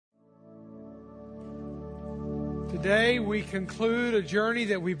Today we conclude a journey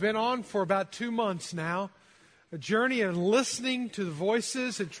that we've been on for about 2 months now. A journey of listening to the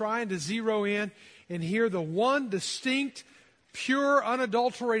voices and trying to zero in and hear the one distinct, pure,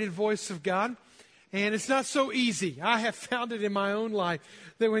 unadulterated voice of God. And it's not so easy. I have found it in my own life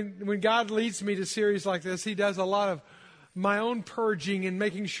that when God leads me to series like this, He does a lot of my own purging and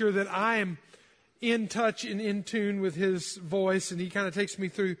making sure that I am in touch and in tune with His voice. And He kind of takes me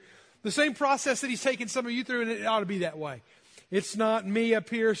through the same process that He's taken some of you through, and it ought to be that way. It's not me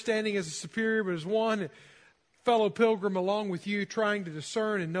up here standing as a superior, but as one fellow pilgrim along with you trying to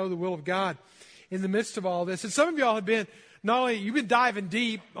discern and know the will of God in the midst of all this. And some of y'all have been, not only you've been diving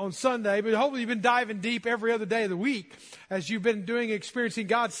deep on Sunday, but hopefully you've been diving deep every other day of the week as you've been doing Experiencing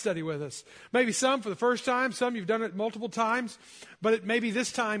God study with us. Maybe some for the first time, some you've done it multiple times, but maybe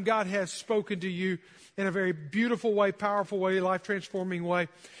this time God has spoken to you in a very beautiful way, powerful way, life-transforming way.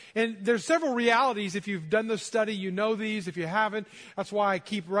 And there's several realities. If you've done this study, you know these. If you haven't, that's why I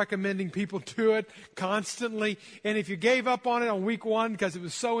keep recommending people do it constantly. And if you gave up on it on week 1 because it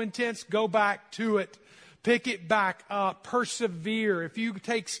was so intense, go back to it. Pick it back up. Persevere. If it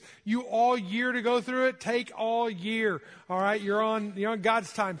takes you all year to go through it, take all year. All right? You're on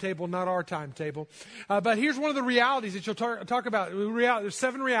God's timetable, not our timetable. But here's one of the realities that you'll talk about. There's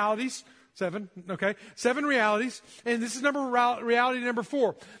 7 realities. 7, okay. 7 realities. And this is reality number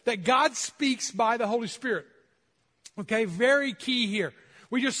 4. That God speaks by the Holy Spirit. Okay, very key here.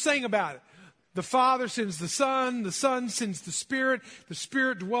 We just sang about it. The Father sends the Son sends the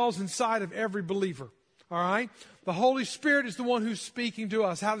Spirit dwells inside of every believer. All right? The Holy Spirit is the one who's speaking to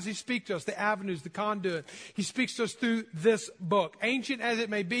us. How does He speak to us? The avenues, the conduit. He speaks to us through this book. Ancient as it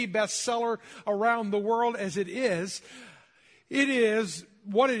may be, bestseller around the world as it is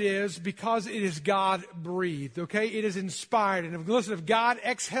what it is because it is God-breathed, okay? It is inspired. And if God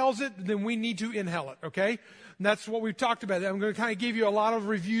exhales it, then we need to inhale it, okay? And that's what we've talked about. I'm going to kind of give you a lot of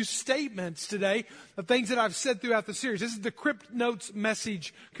review statements today of things that I've said throughout the series. This is the Crypt Notes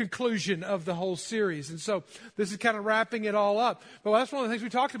message conclusion of the whole series. And so this is kind of wrapping it all up. But that's one of the things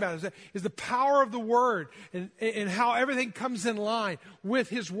we talked about is the power of the Word and how everything comes in line with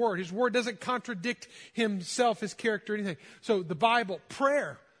His Word. His Word doesn't contradict Himself, His character, anything. So the Bible,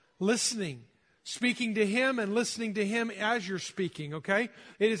 prayer, listening, speaking to Him and listening to Him as you're speaking, okay?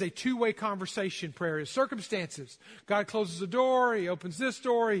 It is a two-way conversation, prayer is. Circumstances. God closes a door, He opens this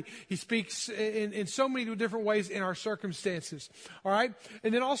door, He speaks in so many different ways in our circumstances, all right?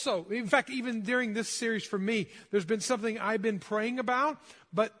 And then also, in fact, even during this series for me, there's been something I've been praying about,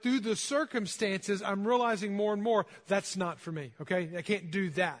 but through the circumstances, I'm realizing more and more that's not for me, okay? I can't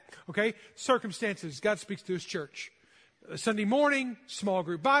do that, okay? Circumstances, God speaks to His church. Sunday morning, small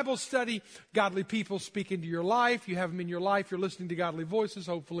group Bible study, godly people speak into your life. You have them in your life. You're listening to godly voices,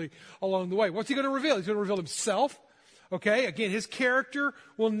 hopefully, along the way. What's He going to reveal? He's going to reveal Himself. Okay, again, His character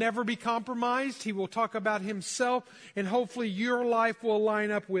will never be compromised. He will talk about Himself, and hopefully your life will line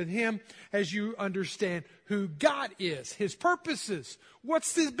up with Him as you understand who God is, His purposes.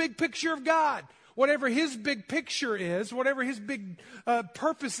 What's this big picture of God? Whatever His big picture is, whatever His big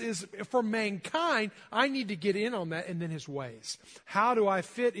purpose is for mankind, I need to get in on that, and then His ways. How do I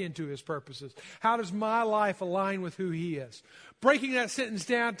fit into His purposes? How does my life align with who He is? Breaking that sentence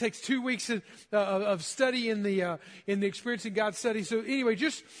down takes 2 weeks of study in the Experiencing God study. So anyway,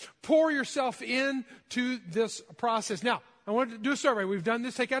 just pour yourself into this process. Now, I want to do a survey. We've done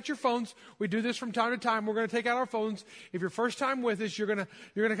this. Take out your phones. We do this from time to time. We're going to take out our phones. If you're first time with us, you're going to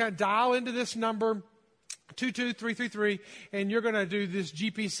kind of dial into this number 22333, and you're going to do this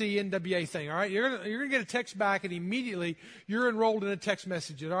GPC NWA thing. All right, you're going to get a text back, and immediately you're enrolled in a text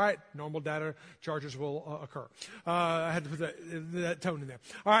message. All right, normal data charges will occur. I had to put that tone in there.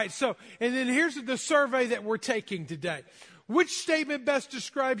 All right, so and then here's the survey that we're taking today. Which statement best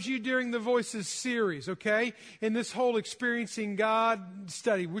describes you during the Voices series, okay? In this whole Experiencing God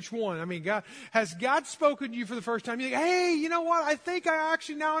study, which one? I mean, has God spoken to you for the first time? You think, hey, you know what? I think I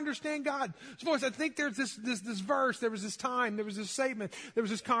actually now understand God's voice. I think there's this verse, there was this time, there was this statement, there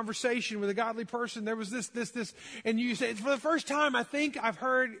was this conversation with a godly person, there was this. And you say, for the first time, I think I've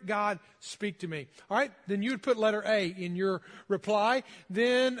heard God speak to me. All right? Then you would put letter A in your reply.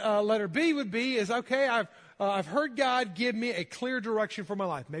 Then letter B would be, okay, I've heard God give me a clear direction for my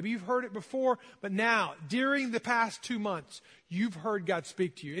life. Maybe you've heard it before, but now, during the past 2 months, you've heard God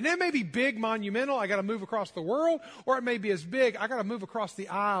speak to you. And that may be big, monumental. I got to move across the world, or it may be as big. I got to move across the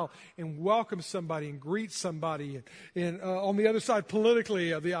aisle and welcome somebody and greet somebody and on the other side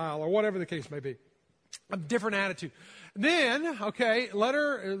politically of the aisle, or whatever the case may be. A different attitude. Then, okay,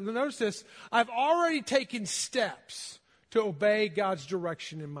 notice this. I've already taken steps to obey God's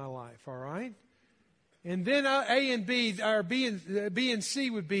direction in my life, all right? And then A and B, or B and C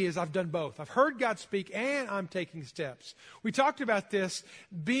would be is I've done both. I've heard God speak and I'm taking steps. We talked about this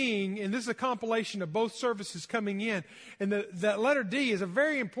being, and this is a compilation of both services coming in. And that letter D is a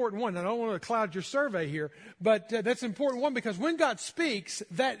very important one. I don't want to cloud your survey here, but that's an important one because when God speaks,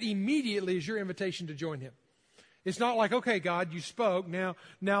 that immediately is your invitation to join Him. It's not like, okay, God, you spoke. Now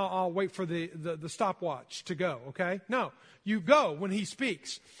I'll wait for the stopwatch to go, okay? No, you go when He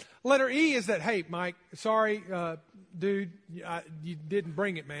speaks. Letter E is that, hey, Mike, sorry, dude, you didn't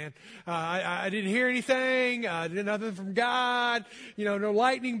bring it, man. I didn't hear anything. I did nothing from God. No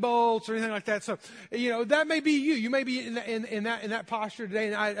lightning bolts or anything like that. So, that may be you. You may be in that posture today,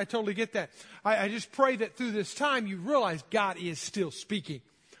 and I totally get that. I just pray that through this time you realize God is still speaking.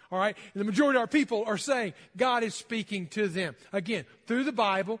 All right? And the majority of our people are saying God is speaking to them. Again, through the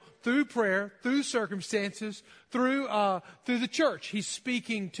Bible, through prayer, through circumstances, through the church. He's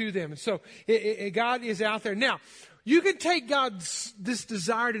speaking to them. And so God is out there. Now, you can take this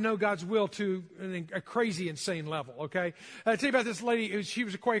desire to know God's will to a crazy, insane level, okay? I'll tell you about this lady. She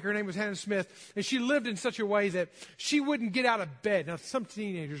was a Quaker. Her name was Hannah Smith. And she lived in such a way that she wouldn't get out of bed. Now, some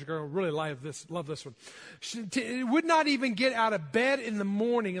teenagers are going to really love this one. She would not even get out of bed in the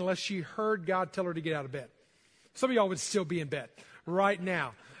morning unless she heard God tell her to get out of bed. Some of y'all would still be in bed right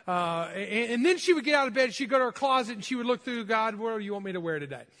now. And then she would get out of bed. She'd go to her closet and she would look through, God, what do you want me to wear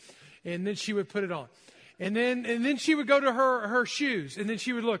today? And then she would put it on. And then she would go to her shoes. And then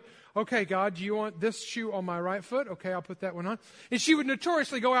she would look, okay, God, do you want this shoe on my right foot? Okay, I'll put that one on. And she would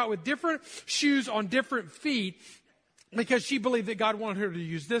notoriously go out with different shoes on different feet because she believed that God wanted her to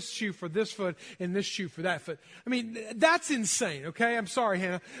use this shoe for this foot and this shoe for that foot. I mean, that's insane, okay? I'm sorry,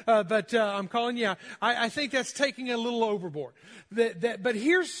 Hannah, but I'm calling you out. I think that's taking a little overboard. But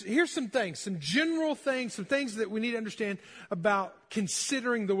here's some things, some general things, some things that we need to understand about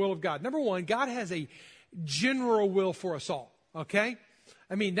considering the will of God. Number one, God has a general will for us all, okay?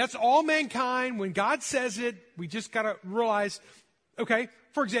 I mean, that's all mankind. When God says it, we just got to realize, okay,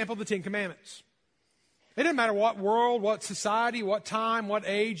 for example, the Ten Commandments. It doesn't matter what world, what society, what time, what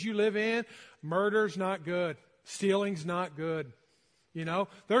age you live in. Murder's not good. Stealing's not good. There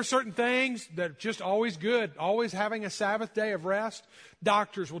are certain things that are just always good. Always having a Sabbath day of rest.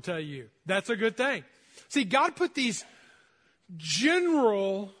 Doctors will tell you that's a good thing. See, God put these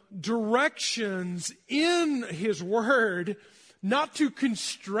general directions in His Word not to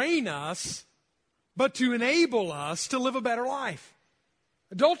constrain us, but to enable us to live a better life.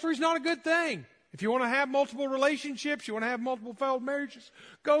 Adultery is not a good thing. If you want to have multiple relationships, you want to have multiple failed marriages,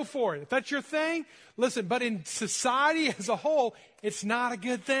 go for it. If that's your thing, listen, but in society as a whole, it's not a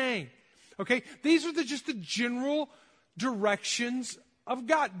good thing. Okay? These are just the general directions of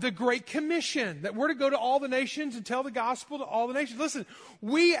God. The Great Commission, that we're to go to all the nations and tell the gospel to all the nations. Listen,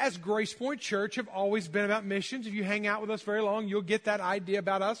 we as Grace Point Church have always been about missions. If you hang out with us very long, you'll get that idea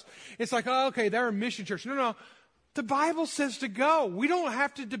about us. It's like, oh, okay, they're a mission church. No. The Bible says to go. We don't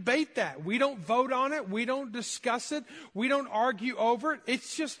have to debate that. We don't vote on it. We don't discuss it. We don't argue over it.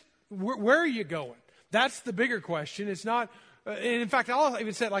 It's just, where are you going? That's the bigger question. It's not, and in fact, I'll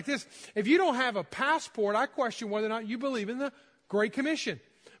even say it like this. If you don't have a passport, I question whether or not you believe in the Great Commission.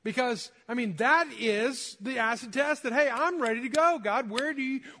 Because, that is the acid test that, hey, I'm ready to go. God,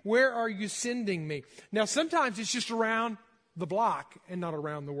 where are you sending me? Now, sometimes it's just around the block and not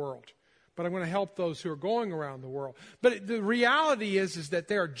around the world. But I'm going to help those who are going around the world. But the reality is that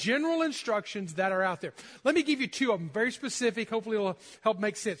there are general instructions that are out there. Let me give you two of them, very specific. Hopefully it'll help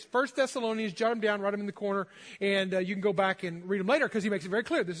make sense. 1 Thessalonians, jot them down, write them in the corner, and you can go back and read them later because he makes it very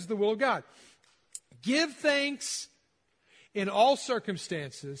clear. This is the will of God. Give thanks in all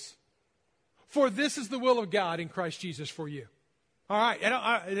circumstances, for this is the will of God in Christ Jesus for you. All right,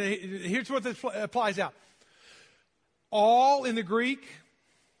 here's what this applies out. All in the Greek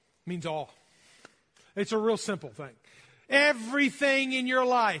means all. It's a real simple thing. Everything in your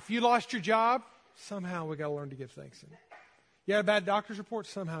life. You lost your job? Somehow we got to learn to give thanks in it. You had a bad doctor's report?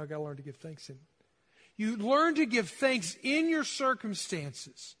 Somehow we got to learn to give thanks in it. You learn to give thanks in your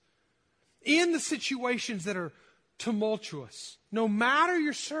circumstances, in the situations that are tumultuous. No matter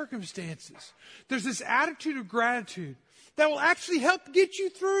your circumstances, there's this attitude of gratitude that will actually help get you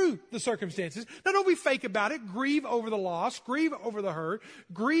through the circumstances. Now, don't be fake about it. Grieve over the loss. Grieve over the hurt.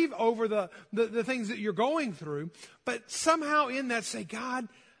 Grieve over the things that you're going through. But somehow in that say, God,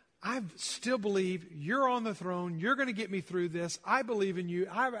 I still believe you're on the throne. You're going to get me through this. I believe in you.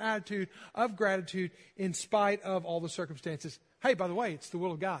 I have an attitude of gratitude in spite of all the circumstances. Hey, by the way, it's the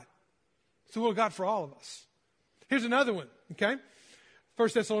will of God. It's the will of God for all of us. Here's another one, okay? 1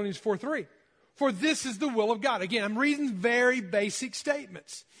 Thessalonians 4:3. For this is the will of God. Again, I'm reading very basic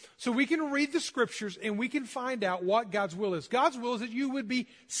statements. So we can read the scriptures and we can find out what God's will is. God's will is that you would be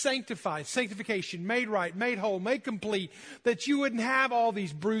sanctified, sanctification, made right, made whole, made complete, that you wouldn't have all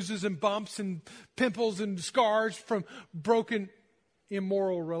these bruises and bumps and pimples and scars from broken,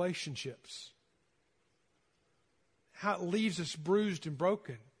 immoral relationships. How it leaves us bruised and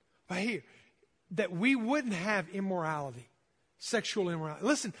broken. But here, that we wouldn't have immorality, sexual immorality.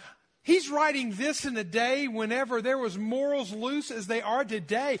 Listen, he's writing this in a day whenever there was morals loose as they are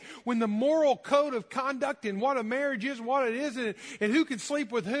today, when the moral code of conduct and what a marriage is, what it isn't, and who can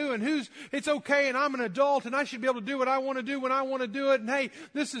sleep with who, and it's okay, and I'm an adult, and I should be able to do what I want to do when I want to do it, and hey,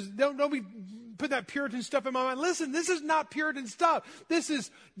 don't be put that Puritan stuff in my mind. Listen, this is not Puritan stuff. This is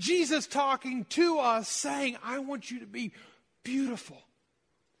Jesus talking to us saying, I want you to be beautiful.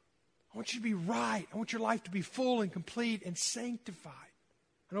 I want you to be right. I want your life to be full and complete and sanctified.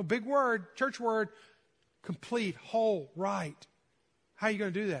 I know, big word, church word, complete, whole, right. How are you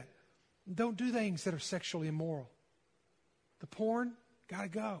going to do that? Don't do things that are sexually immoral. The porn, got to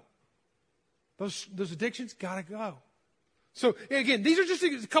go. Those addictions, got to go. So, again, these are just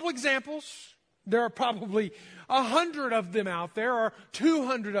a couple examples. There are probably 100 of them out there or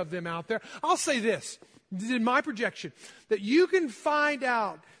 200 of them out there. I'll say this, in my projection, that you can find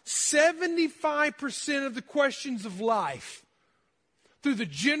out 75% of the questions of life through the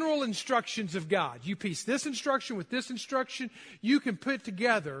general instructions of God. You piece this instruction with this instruction, you can put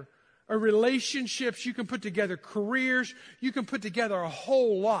together relationships, you can put together careers, you can put together a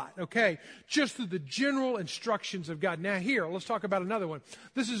whole lot, okay, just through the general instructions of God. Now here, let's talk about another one.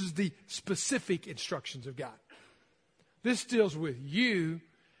 This is the specific instructions of God. This deals with you,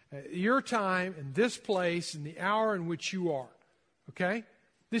 your time, and this place, and the hour in which you are, okay?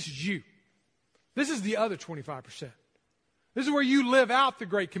 This is you. This is the other 25%. This is where you live out the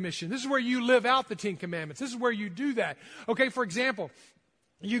Great Commission. This is where you live out the Ten Commandments. This is where you do that. Okay, for example,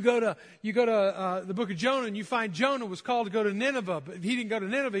 you go to the book of Jonah, and you find Jonah was called to go to Nineveh, but he didn't go to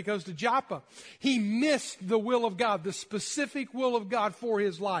Nineveh, he goes to Joppa. He missed the will of God, the specific will of God for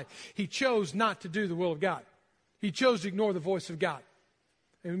his life. He chose not to do the will of God. He chose to ignore the voice of God.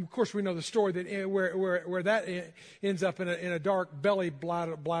 And of course we know the story that where that ends up in a dark belly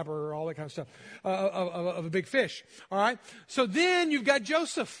blabber, all that kind of stuff, of a big fish. All right? So then you've got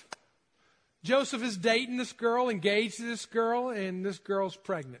Joseph. Joseph is dating this girl, engaged to this girl, and this girl's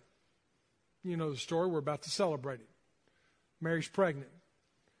pregnant. You know the story. We're about to celebrate it. Mary's pregnant.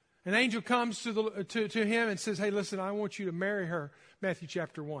 An angel comes to him and says, hey, listen, I want you to marry her, Matthew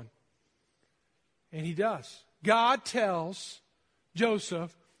chapter 1. And he does. God tells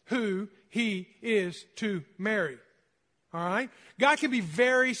Joseph who he is to marry. All right? God can be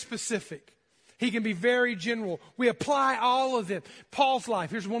very specific. He can be very general. We apply all of them. Paul's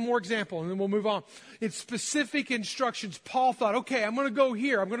life. Here's one more example, and then we'll move on. It's specific instructions. Paul thought, okay, I'm going to go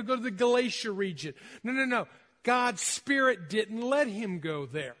here. I'm going to go to the Galatia region. No. God's Spirit didn't let him go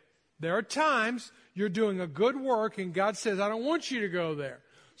there. There are times you're doing a good work, and God says, I don't want you to go there.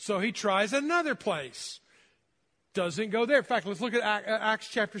 So he tries another place. Doesn't go there. In fact, let's look at Acts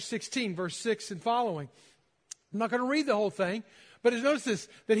chapter 16, verse 6 and following. I'm not going to read the whole thing. But notice this,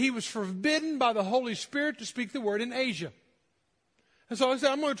 that he was forbidden by the Holy Spirit to speak the word in Asia. And so I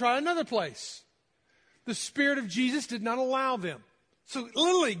said, I'm going to try another place. The Spirit of Jesus did not allow them. So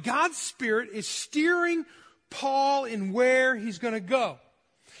literally, God's Spirit is steering Paul in where he's going to go.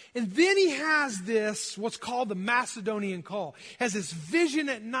 And then he has this, what's called the Macedonian call. He has this vision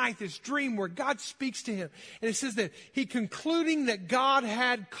at night, this dream where God speaks to him. And it says that he concluding that God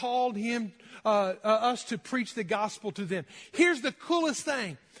had called him, us to preach the gospel to them. Here's the coolest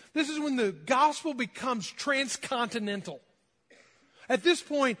thing. This is when the gospel becomes transcontinental. At this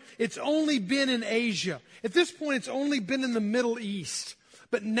point, it's only been in Asia. At this point, it's only been in the Middle East.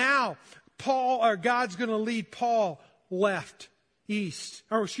 But now, God's going to lead Paul west. He's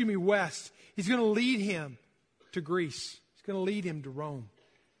going to lead him to Greece. He's going to lead him to Rome.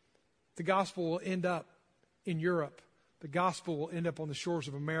 The gospel will end up in Europe. The gospel will end up on the shores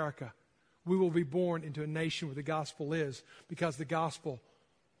of America. We will be born into a nation where the gospel is, because the gospel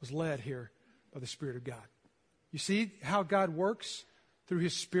was led here by the Spirit of God. You see how God works through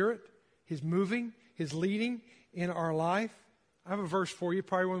His Spirit, His moving, His leading in our life? I have a verse for you,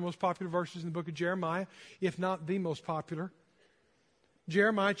 probably one of the most popular verses in the book of Jeremiah, if not the most popular.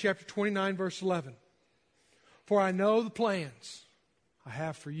 Jeremiah chapter 29, verse 11. For I know the plans I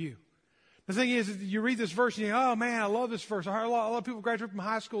have for you. The thing is, you read this verse and you think, oh man, I love this verse. I heard a lot of people graduate from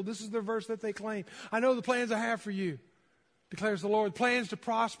high school. This is the verse that they claim. I know the plans I have for you. declares the Lord, plans to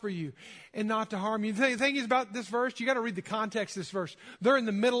prosper you and not to harm you. The thing is about this verse, you got to read the context of this verse. They're in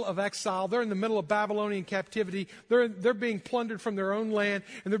the middle of exile. They're in the middle of Babylonian captivity. They're being plundered from their own land,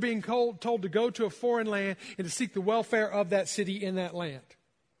 and they're being told to go to a foreign land and to seek the welfare of that city in that land.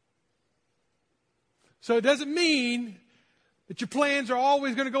 So it doesn't mean that your plans are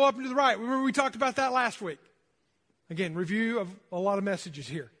always going to go up and to the right. Remember we talked about that last week. Again, review of a lot of messages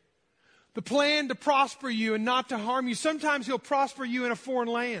here. The plan to prosper you and not to harm you. Sometimes He'll prosper you in a foreign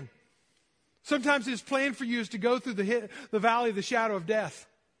land. Sometimes His plan for you is to go through the valley of the shadow of death.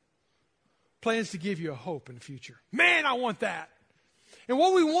 Plans to give you a hope in the future. Man, I want that. And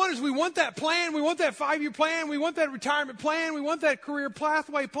what we want is we want that plan. We want that 5-year plan. We want that retirement plan. We want that career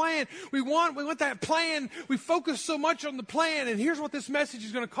pathway plan. We want that plan. We focus so much on the plan. And here's what this message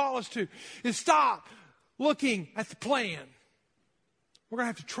is going to call us to, is stop looking at the plan. We're going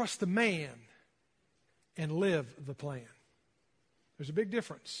to have to trust the man and live the plan. There's a big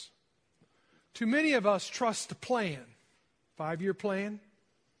difference. Too many of us trust the plan. 5-year plan,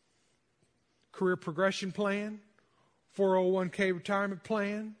 career progression plan, 401k retirement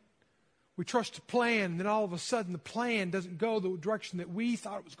plan. We trust the plan, and then all of a sudden the plan doesn't go the direction that we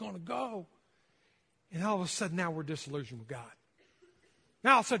thought it was going to go. And all of a sudden now we're disillusioned with God.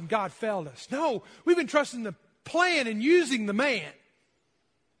 Now all of a sudden God failed us. No, we've been trusting the plan and using the man.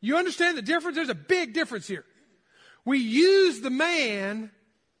 You understand the difference? There's a big difference here. We use the man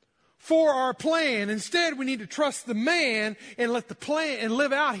for our plan. Instead, we need to trust the man and let the plan and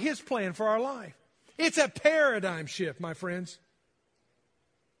live out his plan for our life. It's a paradigm shift, my friends.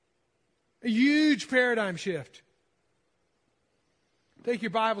 A huge paradigm shift. Take your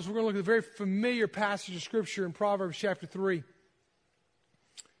Bibles. We're going to look at a very familiar passage of Scripture in Proverbs chapter 3.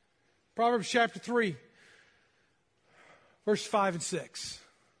 Proverbs chapter 3, verse 5 and 6.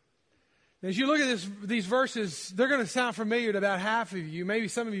 Now, as you look at these verses, they're going to sound familiar to about half of you. Maybe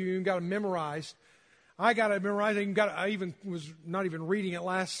some of you even got them memorized. I got it memorized. I even was not even reading it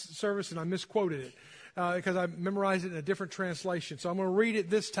last service, and I misquoted it because I memorized it in a different translation. So I'm going to read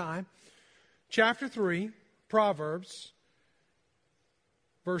it this time. Chapter 3, Proverbs,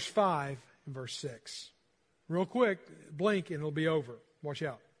 verse 5 and verse 6. Real quick, blink and it'll be over. Watch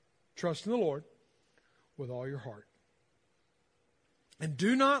out. Trust in the Lord with all your heart. And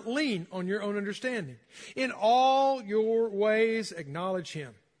do not lean on your own understanding. In all your ways acknowledge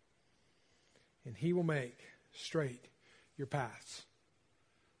Him, and He will make straight your paths.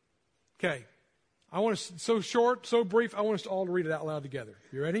 Okay. I want us, so short, so brief, I want us all to read it out loud together.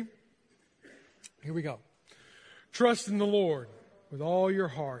 You ready? Here we go. Trust in the Lord with all your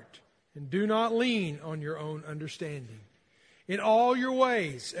heart, and do not lean on your own understanding. In all your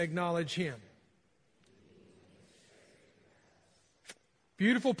ways acknowledge Him.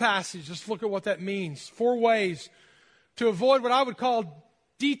 Beautiful passage. Let's look at what that means. 4 ways to avoid what I would call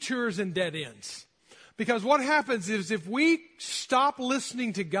detours and dead ends. Because what happens is if we stop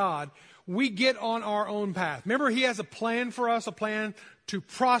listening to God, we get on our own path. Remember, He has a plan for us, a plan to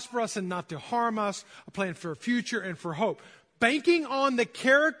prosper us and not to harm us, a plan for a future and for hope. Banking on the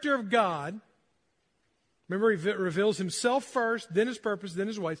character of God. Remember, He reveals Himself first, then His purpose, then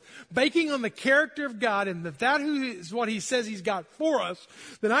His ways. Banking on the character of God, and if that is what He says He's got for us,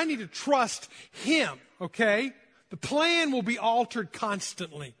 then I need to trust Him, okay? The plan will be altered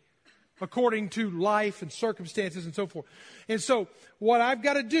constantly according to life and circumstances and so forth. And so what I've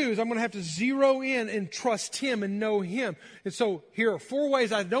got to do is I'm going to have to zero in and trust Him and know Him. And so here are 4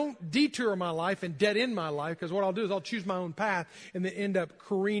 ways I don't detour my life and dead end my life, because what I'll do is I'll choose my own path and then end up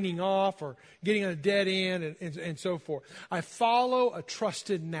careening off or getting on a dead end and so forth. I follow a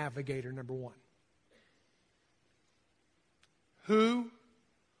trusted navigator, number 1. Who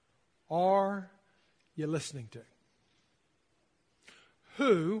are you listening to?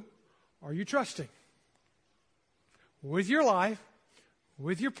 Who are you trusting? With your life,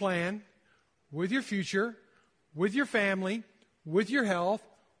 with your plan, with your future, with your family, with your health,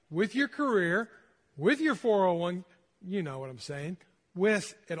 with your career, with your 401, you know what I'm saying,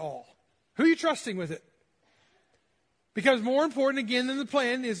 with it all. Who are you trusting with it? Because more important, again, than the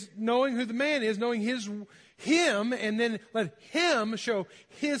plan is knowing who the man is, knowing him, and then let Him show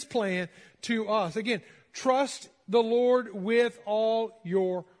His plan to us. Again, trust the Lord with all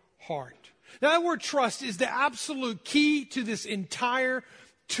your heart. Now, that word trust is the absolute key to this entire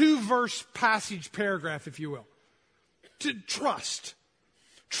 2-verse passage paragraph, if you will. To trust.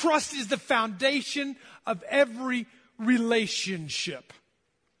 Trust is the foundation of every relationship.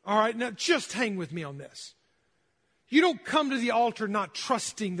 All right, now just hang with me on this. You don't come to the altar not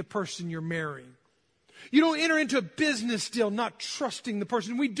trusting the person you're marrying. You don't enter into a business deal not trusting the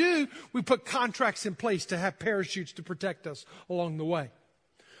person. We do. We put contracts in place to have parachutes to protect us along the way.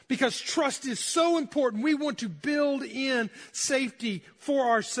 Because trust is so important. We want to build in safety for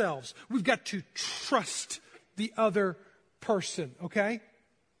ourselves. We've got to trust the other person, okay?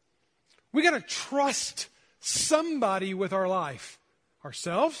 We got to trust somebody with our life.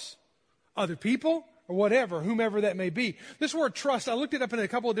 Ourselves, other people, or whatever, whomever that may be. This word trust, I looked it up in a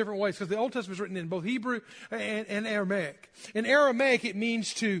couple of different ways because the Old Testament is written in both Hebrew and Aramaic. In Aramaic, it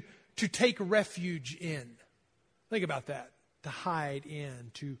means to take refuge in. Think about that. To hide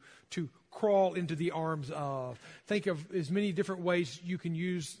in, to crawl into the arms of. Think of as many different ways you can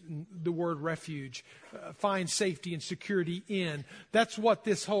use the word refuge. Find safety and security in. That's what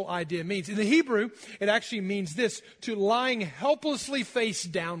this whole idea means. In the Hebrew, it actually means this, to lying helplessly face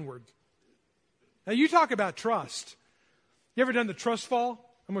downward. Now you talk about trust. You ever done the trust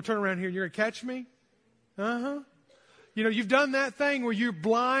fall? I'm going to turn around here and you're going to catch me? Uh-huh. You know, you've done that thing where you're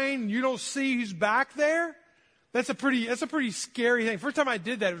blind and you don't see who's back there. That's a pretty scary thing. First time I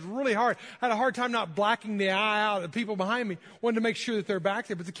did that, it was really hard. I had a hard time not blacking the eye out of the people behind me. Wanted to make sure that they're back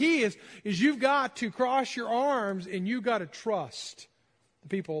there. But the key is you've got to cross your arms and you've got to trust the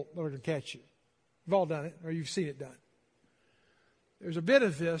people that are going to catch you. You've all done it, or you've seen it done. There's a bit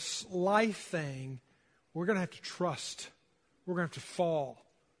of this life thing. We're going to have to trust. We're going to have to fall.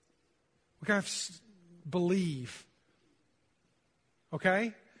 We're going to have to believe.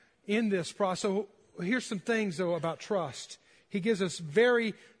 Okay? In this process. So here's some things, though, about trust. He gives us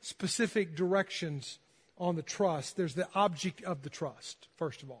very specific directions on the trust. There's the object of the trust,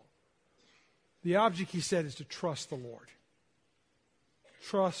 first of all. The object, he said, is to trust the Lord.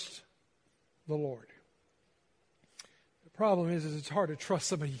 Trust the Lord. The problem is it's hard to trust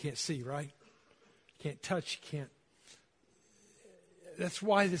somebody you can't see, right? You can't touch, you can't. That's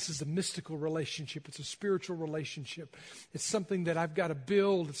why this is a mystical relationship. It's a spiritual relationship. It's something that I've got to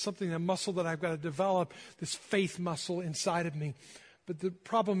build. It's something, a muscle that I've got to develop, this faith muscle inside of me. But the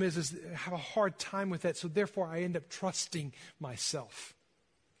problem is I have a hard time with that, so therefore I end up trusting myself.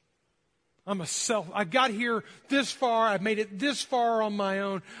 I got here this far. I've made it this far on my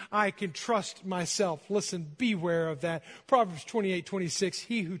own. I can trust myself. Listen, beware of that. Proverbs 28:26,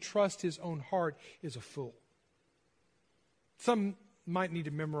 he who trusts his own heart is a fool. Some might need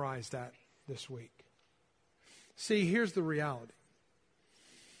to memorize that this week. See, here's the reality.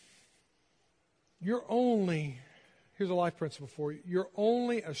 Here's a life principle for you. You're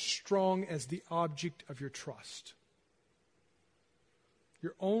only as strong as the object of your trust.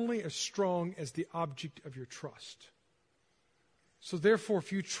 You're only as strong as the object of your trust. So therefore,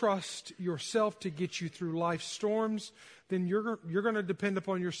 if you trust yourself to get you through life's storms, then you're going to depend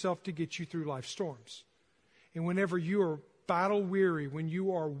upon yourself to get you through life's storms. And whenever you are battle weary, when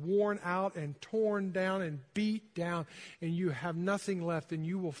you are worn out and torn down and beat down and you have nothing left, then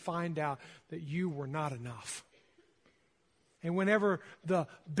you will find out that you were not enough. And whenever the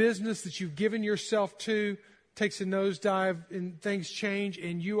business that you've given yourself to takes a nosedive and things change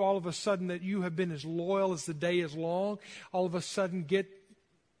and you all of a sudden that you have been as loyal as the day is long, all of a sudden get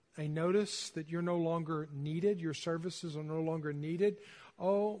a notice that you're no longer needed, your services are no longer needed.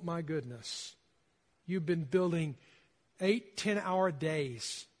 Oh my goodness. You've been building 8, 10-hour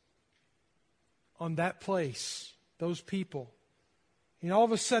days on that place, those people. And all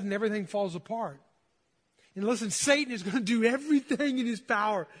of a sudden, everything falls apart. And listen, Satan is going to do everything in his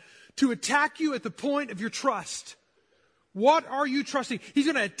power to attack you at the point of your trust. What are you trusting? He's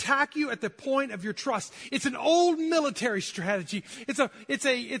going to attack you at the point of your trust. It's an old military strategy. It's a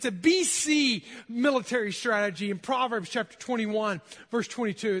BC military strategy. In Proverbs chapter 21, verse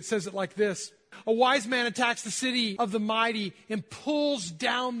 22, it says it like this. A wise man attacks the city of the mighty and pulls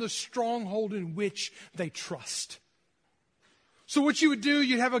down the stronghold in which they trust. So what you would do,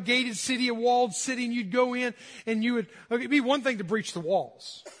 you'd have a gated city, a walled city, and you'd go in and it'd be one thing to breach the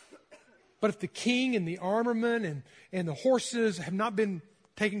walls. But if the king and the armormen and the horses have not been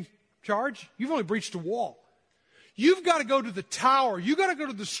taking charge, you've only breached a wall. You've got to go to the tower. You've got to go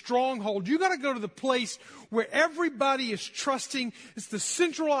to the stronghold. You've got to go to the place where everybody is trusting. It's the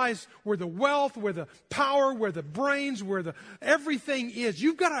centralized, where the wealth, where the power, where the brains, where the everything is.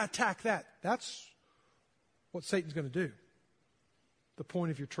 You've got to attack that. That's what Satan's going to do. The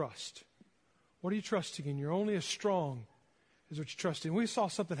point of your trust. What are you trusting in? You're only as strong as what you trust in. We saw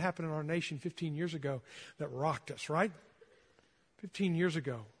something happen in our nation 15 years ago that rocked us, right? 15 years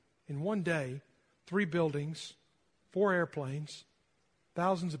ago. In one day, 3 buildings, 4 airplanes,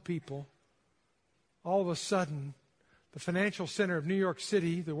 thousands of people. All of a sudden, the financial center of New York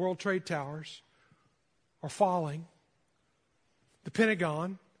City, the World Trade Towers, are falling. The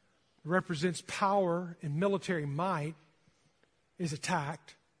Pentagon, represents power and military might, is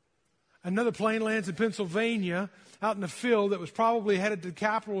attacked. Another plane lands in Pennsylvania out in a field that was probably headed to the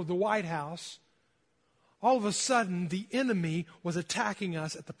capital of the White House. All of a sudden, the enemy was attacking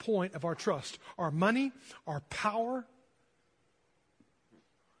us at the point of our trust. Our money, our power,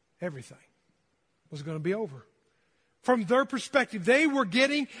 everything was going to be over. From their perspective, they were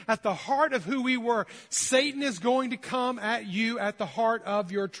getting at the heart of who we were. Satan is going to come at you at the heart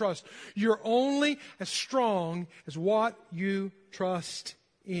of your trust. You're only as strong as what you trust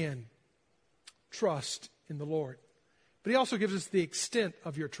in. Trust in the Lord. But he also gives us the extent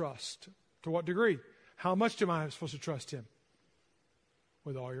of your trust. To what degree? How much am I supposed to trust him?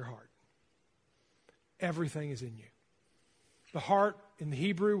 With all your heart. Everything is in you. The heart in the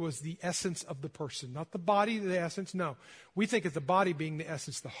Hebrew was the essence of the person. Not the body, the essence. No. We think of the body being the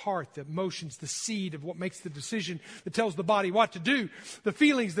essence. The heart, the emotions, the seed of what makes the decision that tells the body what to do. The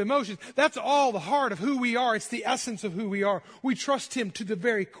feelings, the emotions. That's all the heart of who we are. It's the essence of who we are. We trust him to the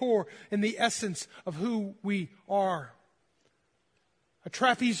very core and the essence of who we are. A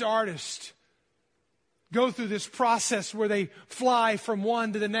trapeze artist go through this process where they fly from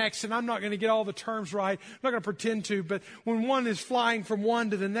one to the next. And I'm not going to get all the terms right. I'm not going to pretend to. But when one is flying from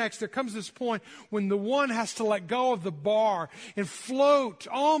one to the next, there comes this point when the one has to let go of the bar and float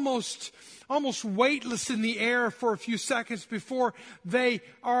almost weightless in the air for a few seconds before they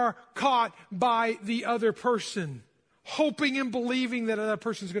are caught by the other person, hoping and believing that another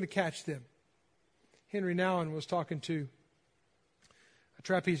person is going to catch them. Henry Nouwen was talking to a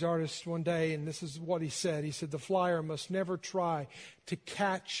trapeze artist one day, and this is what he said. He said, the flyer must never try to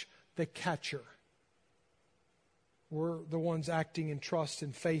catch the catcher. We're the ones acting in trust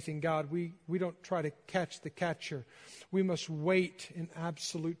and faith in God. We don't try to catch the catcher. We must wait in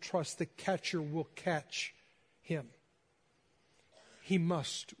absolute trust. The catcher will catch him. He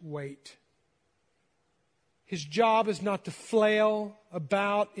must wait. His job is not to flail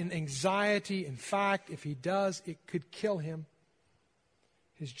about in anxiety. In fact, if he does, it could kill him.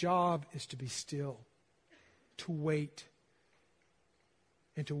 His job is to be still, to wait.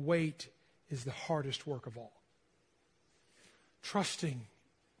 And to wait is the hardest work of all. Trusting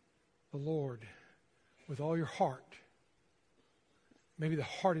the Lord with all your heart, maybe the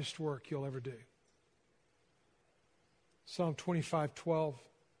hardest work you'll ever do. Psalm 25:12.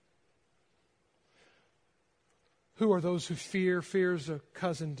 Who are those who fear? Fear is a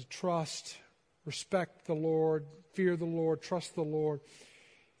cousin to trust. Respect the Lord, fear the Lord, trust the Lord.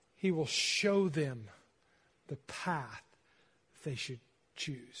 He will show them the path they should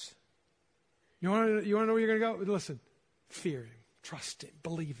choose. You want to know where you're going to go? Listen, fear him, trust him,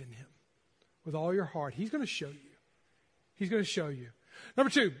 believe in him with all your heart. He's going to show you. He's going to show you. Number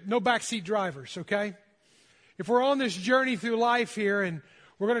 2, no backseat drivers, okay? If we're on this journey through life here and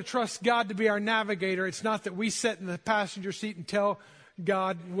we're going to trust God to be our navigator, it's not that we sit in the passenger seat and tell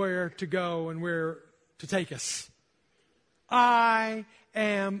God where to go and where to take us. I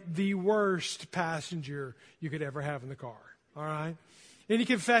am the worst passenger you could ever have in the car. All right? Any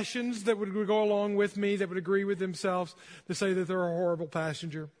confessions that would go along with me that would agree with themselves to say that they're a horrible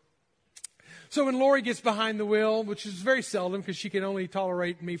passenger? So when Lori gets behind the wheel, which is very seldom because she can only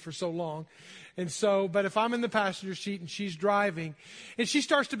tolerate me for so long. But if I'm in the passenger seat and she's driving and she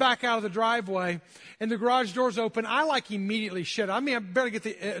starts to back out of the driveway and the garage door's open, I immediately shut it. I better get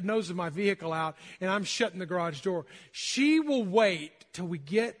the nose of my vehicle out and I'm shutting the garage door. She will wait till we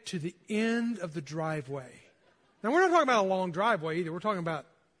get to the end of the driveway. Now, we're not talking about a long driveway either. We're talking about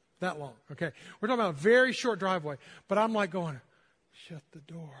that long, okay? We're talking about a very short driveway. But I'm like going, shut the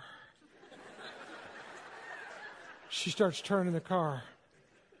door. She starts turning the car.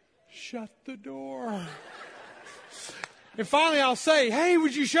 Shut the door. And finally I'll say, hey,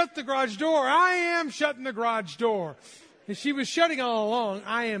 would you shut the garage door? I am shutting the garage door. And she was shutting all along.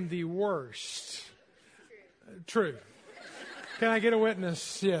 I am the worst. True. Can I get a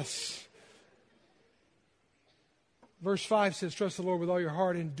witness? Yes. Verse 5 says, trust the Lord with all your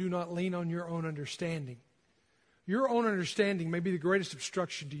heart and do not lean on your own understanding. Your own understanding may be the greatest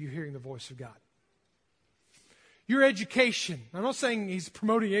obstruction to you hearing the voice of God. Your education, I'm not saying he's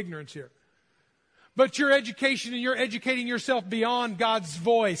promoting ignorance here, but your education and you're educating yourself beyond God's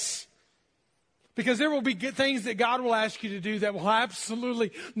voice. Because there will be things that God will ask you to do that will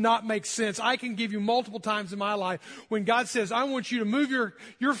absolutely not make sense. I can give you multiple times in my life when God says, I want you to move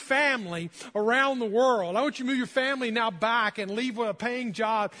your family around the world. I want you to move your family now back and leave with a paying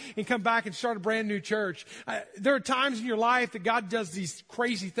job and come back and start a brand new church. There are times in your life that God does these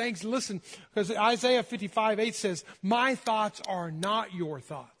crazy things. Listen, because Isaiah 55:8 says, my thoughts are not your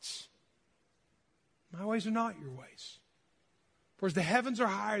thoughts. My ways are not your ways. For as the heavens are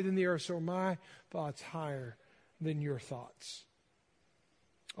higher than the earth, so are my thoughts higher than your thoughts.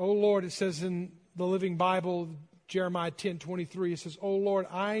 O Lord, it says in the Living Bible, Jeremiah 10:23, it says, O Lord,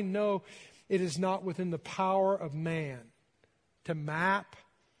 I know it is not within the power of man to map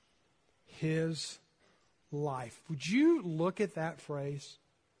his life. Would you look at that phrase?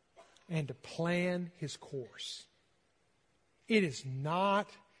 And to plan his course. It is not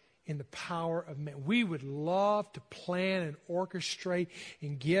in the power of man. We would love to plan and orchestrate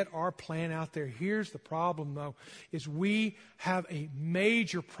and get our plan out there. Here's the problem, though, is we have a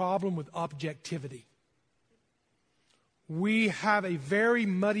major problem with objectivity. We have a very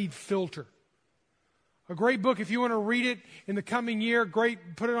muddied filter. A great book, if you want to read it in the coming year,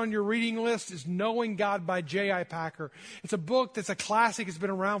 great, put it on your reading list, is Knowing God by J.I. Packer. It's a book that's a classic. It's been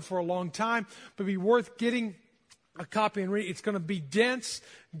around for a long time, but it'd be worth getting a copy and read. It's going to be dense.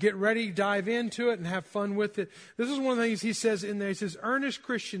 Get ready, dive into it, and have fun with it. This is one of the things he says in there. He says, earnest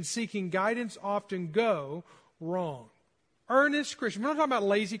Christians seeking guidance often go wrong. Earnest Christians. We're not talking about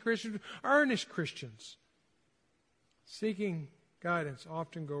lazy Christians. Earnest Christians seeking guidance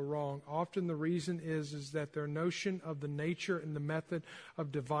often go wrong. Often the reason is that their notion of the nature and the method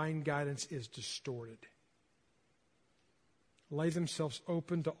of divine guidance is distorted. Lay themselves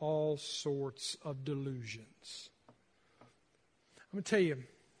open to all sorts of delusions. I'm going to tell you,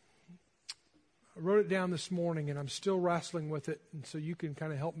 I wrote it down this morning and I'm still wrestling with it, and so you can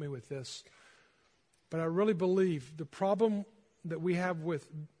kind of help me with this. But I really believe the problem that we have with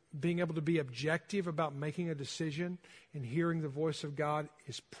being able to be objective about making a decision and hearing the voice of God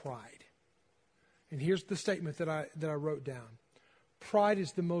is pride. And here's the statement that I wrote down. Pride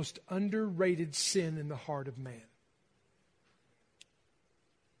is the most underrated sin in the heart of man.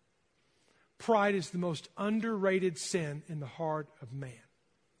 Pride is the most underrated sin in the heart of man.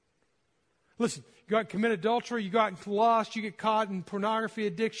 Listen, you go out and commit adultery, you go out and lust, you get caught in pornography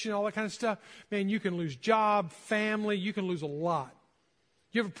addiction, all that kind of stuff. Man, you can lose job, family, you can lose a lot.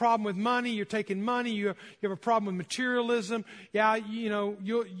 You have a problem with money, you're taking money, you have a problem with materialism. Yeah,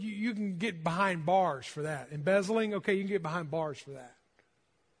 you can get behind bars for that. Embezzling, okay, you can get behind bars for that.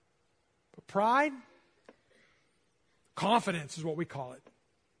 But pride, confidence is what we call it.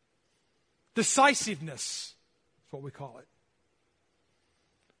 Decisiveness is what we call it.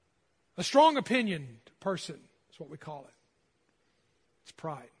 A strong opinion person is what we call it. It's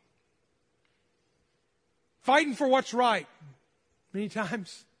pride. Fighting for what's right. Many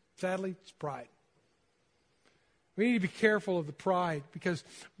times, sadly, it's pride. We need to be careful of the pride because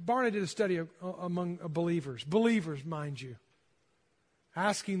Barna did a study among believers, mind you,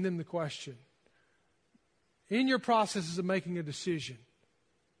 asking them the question, in your processes of making a decision,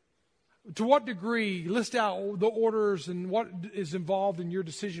 to what degree, list out the orders and what is involved in your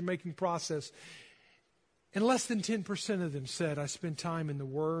decision-making process. And less than 10% of them said, I spend time in the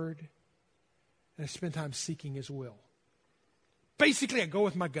Word and I spend time seeking His will. Basically, I go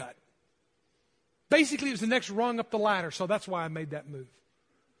with my gut. Basically, it was the next rung up the ladder, so that's why I made that move.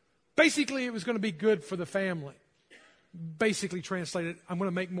 Basically, it was going to be good for the family. Basically translated, I'm going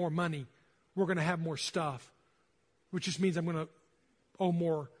to make more money. We're going to have more stuff, which just means I'm going to owe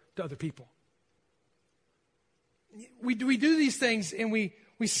more to other people. We do these things and we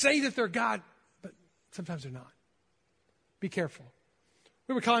say that they're God, but sometimes they're not. Be careful.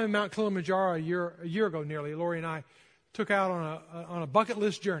 We were climbing Mount Kilimanjaro a year ago nearly. Lori and I took out on a bucket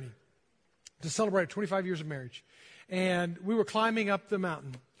list journey to celebrate 25 years of marriage. And we were climbing up the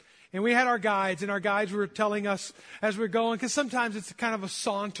mountain. And we had our guides, and our guides were telling us as we were going, because sometimes it's kind of a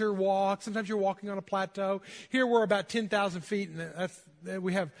saunter walk. Sometimes you're walking on a plateau. Here we're about 10,000 feet, and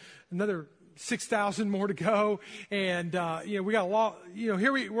we have another 6,000 more to go. And, we got a lot,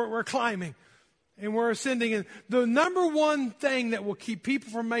 here we're climbing. And we're ascending. And the number one thing that will keep people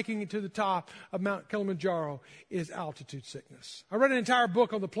from making it to the top of Mount Kilimanjaro is altitude sickness. I read an entire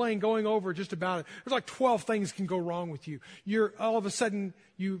book on the plane going over just about it. There's like 12 things can go wrong with you. All of a sudden,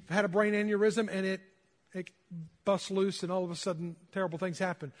 you've had a brain aneurysm and it busts loose and all of a sudden terrible things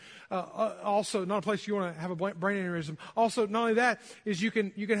happen. Also, not a place you want to have a brain aneurysm. Also, not only that, is you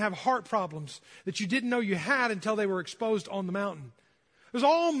can have heart problems that you didn't know you had until they were exposed on the mountain. There's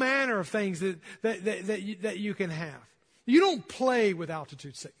all manner of things that you can have. You don't play with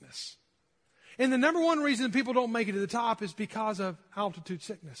altitude sickness. And the number one reason people don't make it to the top is because of altitude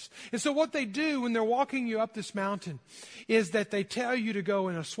sickness. And so what they do when they're walking you up this mountain is that they tell you to go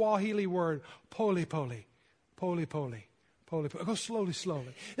in a Swahili word, pole, pole, pole, pole, pole, pole. Go slowly,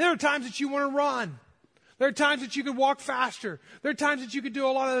 slowly. There are times that you want to run. There are times that you could walk faster. There are times that you could do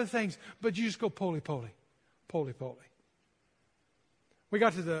a lot of other things, but you just go pole, pole, pole, pole. We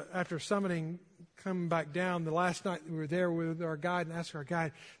got to after summiting coming back down, the last night we were there with our guide and asked our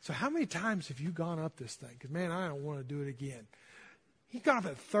guide, so how many times have you gone up this thing? Because, man, I don't want to do it again. He got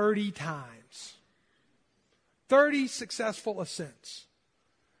up it 30 times. 30 successful ascents.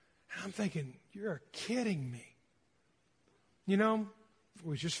 And I'm thinking, you're kidding me. You know,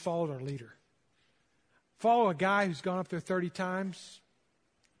 we just followed our leader. Follow a guy who's gone up there 30 times,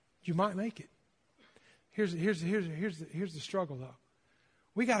 you might make it. Here's the struggle, though.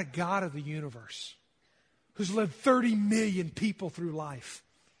 We got a God of the universe who's led 30 million people through life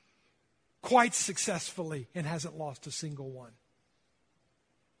quite successfully and hasn't lost a single one.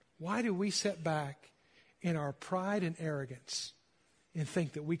 Why do we sit back in our pride and arrogance and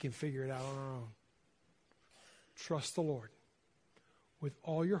think that we can figure it out on our own? Trust the Lord with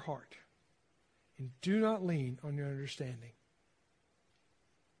all your heart and do not lean on your understanding.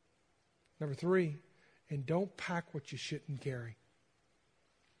 Number 3, and don't pack what you shouldn't carry.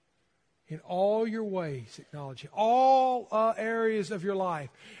 In all your ways, acknowledge Him. All areas of your life.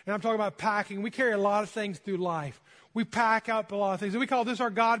 And I'm talking about packing. We carry a lot of things through life. We pack up a lot of things. And we call this our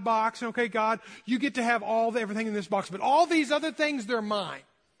God box. And okay, God, you get to have everything in this box. But all these other things, they're mine.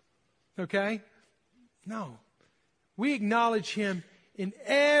 Okay? No. We acknowledge Him in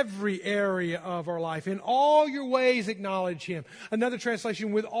every area of our life. In all your ways, acknowledge Him. Another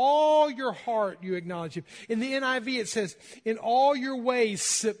translation, with all your heart, you acknowledge Him. In the NIV, it says, in all your ways,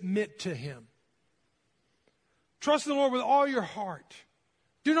 submit to Him. Trust in the Lord with all your heart.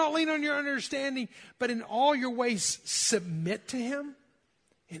 Do not lean on your understanding, but in all your ways, submit to Him.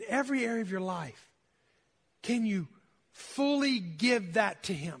 In every area of your life, can you fully give that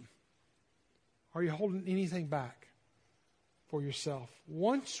to Him? Are you holding anything back for yourself?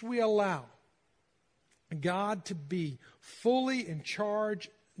 Once we allow God to be fully in charge,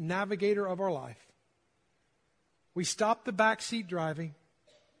 navigator of our life, we stop the backseat driving,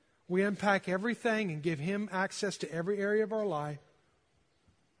 we unpack everything and give Him access to every area of our life.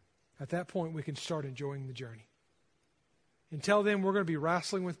 At that point, we can start enjoying the journey. Until then, we're going to be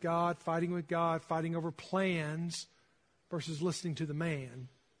wrestling with God, fighting over plans versus listening to the man.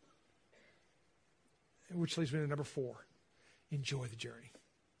 Which leads me to number 4. Enjoy the journey.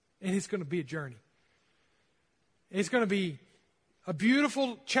 And it's going to be a journey. It's going to be a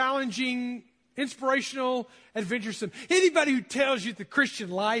beautiful, challenging, inspirational, adventuresome. Anybody who tells you the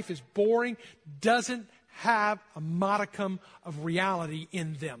Christian life is boring doesn't have a modicum of reality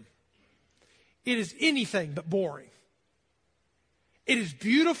in them. It is anything but boring. It is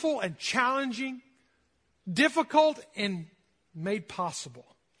beautiful and challenging, difficult and made possible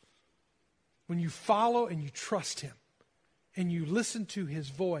when you follow and you trust Him and you listen to His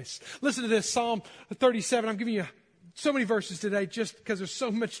voice. Listen to this, Psalm 37. I'm giving you so many verses today just because there's so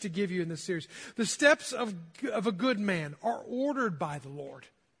much to give you in this series. The steps of a good man are ordered by the Lord.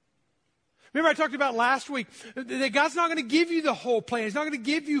 Remember I talked about last week that God's not going to give you the whole plan. He's not going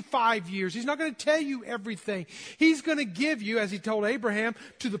to give you 5 years. He's not going to tell you everything. He's going to give you, as He told Abraham,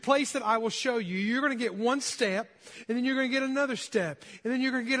 to the place that I will show you. You're going to get one step, and then you're going to get another step, and then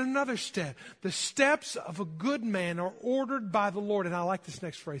you're going to get another step. The steps of a good man are ordered by the Lord. And I like this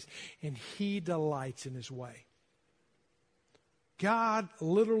next phrase, and He delights in His way. God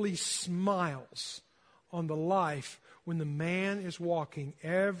literally smiles on the life when the man is walking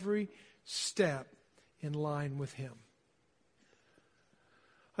every step in line with Him.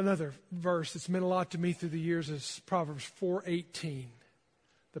 Another verse that's meant a lot to me through the years is Proverbs 4:18.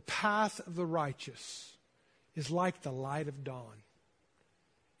 The path of the righteous is like the light of dawn.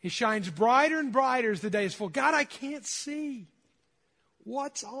 It shines brighter and brighter as the day is full. God, I can't see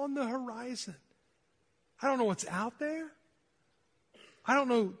what's on the horizon. I don't know what's out there. I don't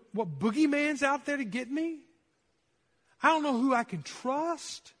know what boogeyman's out there to get me. I don't know who I can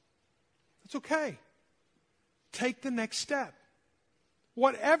trust. It's okay. Take the next step.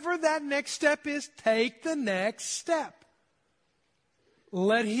 Whatever that next step is, take the next step.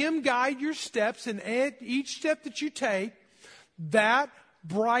 Let Him guide your steps, and at each step that you take, that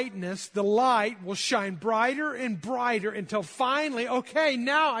brightness, the light, will shine brighter and brighter until finally, okay,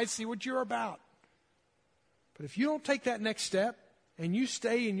 now I see what you're about. But if you don't take that next step, and you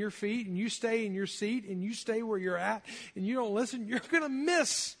stay in your feet, and you stay in your seat, and you stay where you're at, and you don't listen, you're going to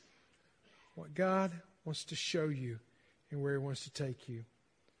miss what God wants to show you and where He wants to take you.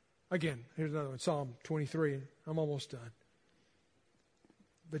 Again, here's another one, Psalm 23. I'm almost done.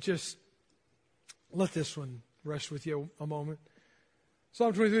 But just let this one rest with you a moment.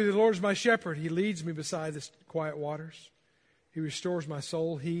 Psalm 23, the Lord is my shepherd. He leads me beside the quiet waters. He restores my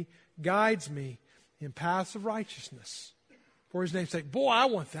soul. He guides me in paths of righteousness for His name's sake. Boy, I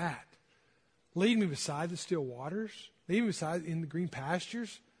want that. Lead me beside the still waters. Lead me beside in the green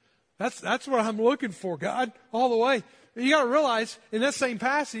pastures. That's what I'm looking for, God, all the way. You got to realize, in that same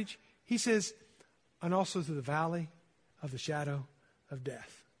passage, he says, and also to the valley of the shadow of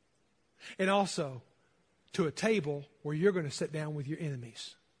death. And also to a table where you're going to sit down with your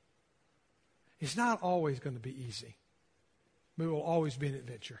enemies. It's not always going to be easy, but it will always be an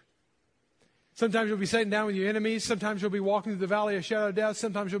adventure. Sometimes you'll be sitting down with your enemies. Sometimes you'll be walking through the valley of shadow of death.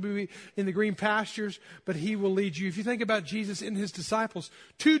 Sometimes you'll be in the green pastures, but he will lead you. If you think about Jesus and his disciples,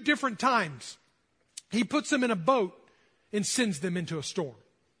 2 different times, he puts them in a boat and sends them into a storm.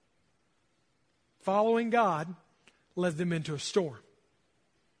 Following God led them into a storm.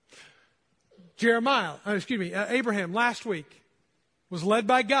 Abraham last week was led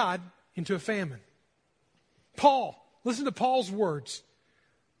by God into a famine. Paul, listen to Paul's words.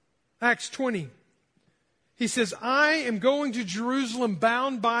 Acts 20. He says, I am going to Jerusalem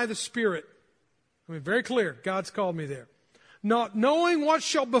bound by the Spirit. I mean, very clear. God's called me there. Not knowing what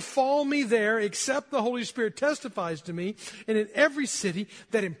shall befall me there, except the Holy Spirit testifies to me, and in every city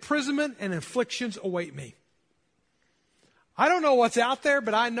that imprisonment and afflictions await me. I don't know what's out there,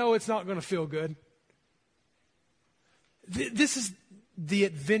 but I know it's not going to feel good. This is the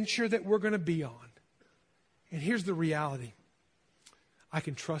adventure that we're going to be on. And here's the reality. I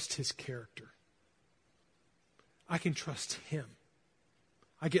can trust his character. I can trust him.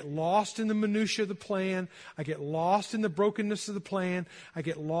 I get lost in the minutia of the plan. I get lost in the brokenness of the plan. I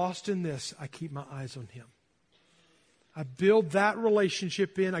get lost in this. I keep my eyes on him. I build that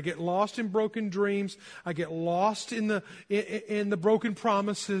relationship in. I get lost in broken dreams. I get lost in the broken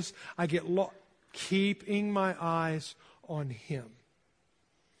promises. I get keeping my eyes on him.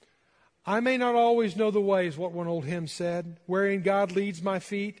 I may not always know the way, is what one old hymn said, wherein God leads my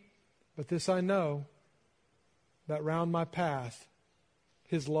feet, but this I know, that round my path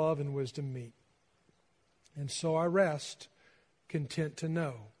his love and wisdom meet. And so I rest, content to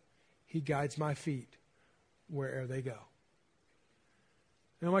know he guides my feet where'er they go.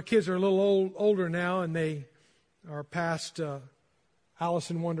 Now, my kids are a little older now, and they are past Alice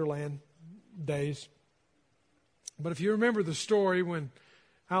in Wonderland days. But if you remember the story, when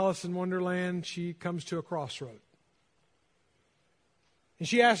Alice in Wonderland, she comes to a crossroad. And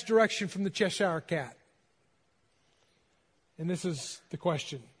she asks direction from the Cheshire Cat. And this is the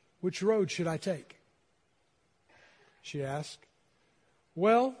question. Which road should I take? She asked.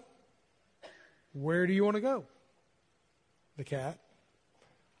 Well, where do you want to go? The cat.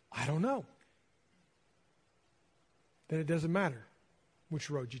 I don't know. Then it doesn't matter which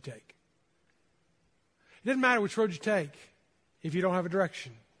road you take. It doesn't matter which road you take if you don't have a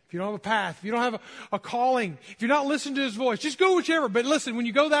direction, if you don't have a path, if you don't have a calling, if you're not listening to his voice. Just go whichever. But listen, when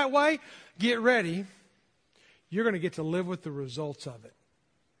you go that way, get ready. You're going to get to live with the results of it.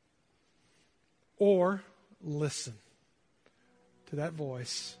 Or listen to that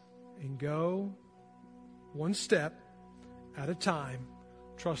voice and go one step at a time,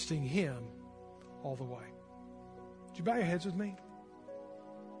 trusting him all the way. Would you bow your heads with me?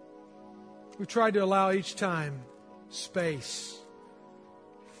 We've tried to allow each time space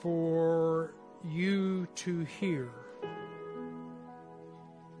for you to hear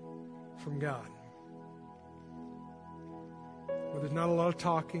from God. Where there's not a lot of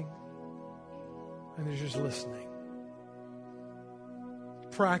talking and there's just listening.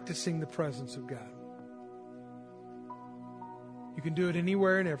 Practicing the presence of God. You can do it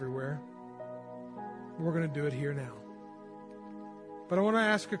anywhere and everywhere. We're going to do it here now. But I want to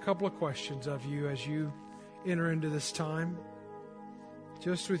ask a couple of questions of you as you enter into this time.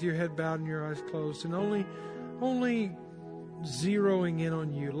 Just with your head bowed and your eyes closed, and only zeroing in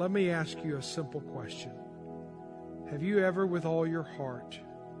on you. Let me ask you a simple question. Have you ever, with all your heart,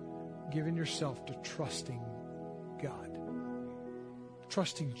 given yourself to trusting God?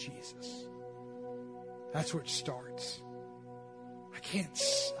 Trusting Jesus. That's where it starts. I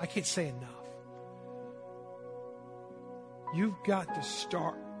can't say enough. You've got to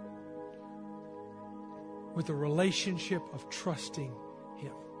start with a relationship of trusting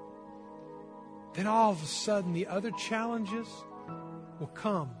him. Then all of a sudden the other challenges will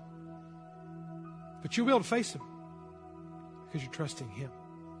come. But you'll be able to face them because you're trusting him.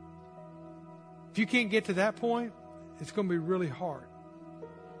 If you can't get to that point, it's going to be really hard.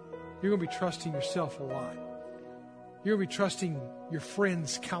 You're going to be trusting yourself a lot. You're going to be trusting your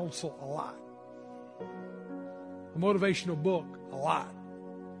friend's counsel a lot. A motivational book a lot.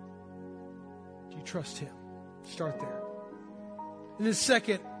 Do you trust him? Start there. And then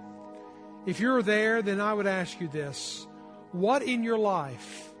second, if you're there, then I would ask you this. What in your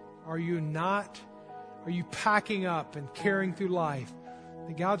life are you packing up and carrying through life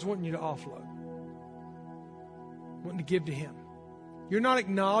that God's wanting you to offload? Wanting to give to him? You're not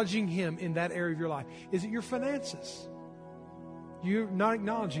acknowledging Him in that area of your life. Is it your finances? You're not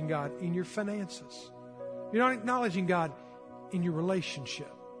acknowledging God in your finances. You're not acknowledging God in your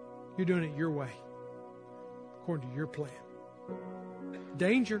relationship. You're doing it your way, according to your plan.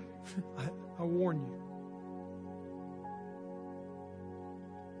 Danger. I warn you.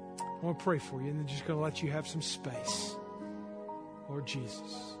 I want to pray for you, and then just going to let you have some space. Lord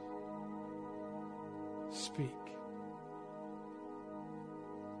Jesus, speak.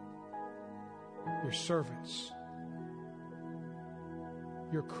 Your servants,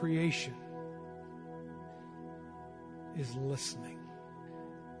 your creation is listening.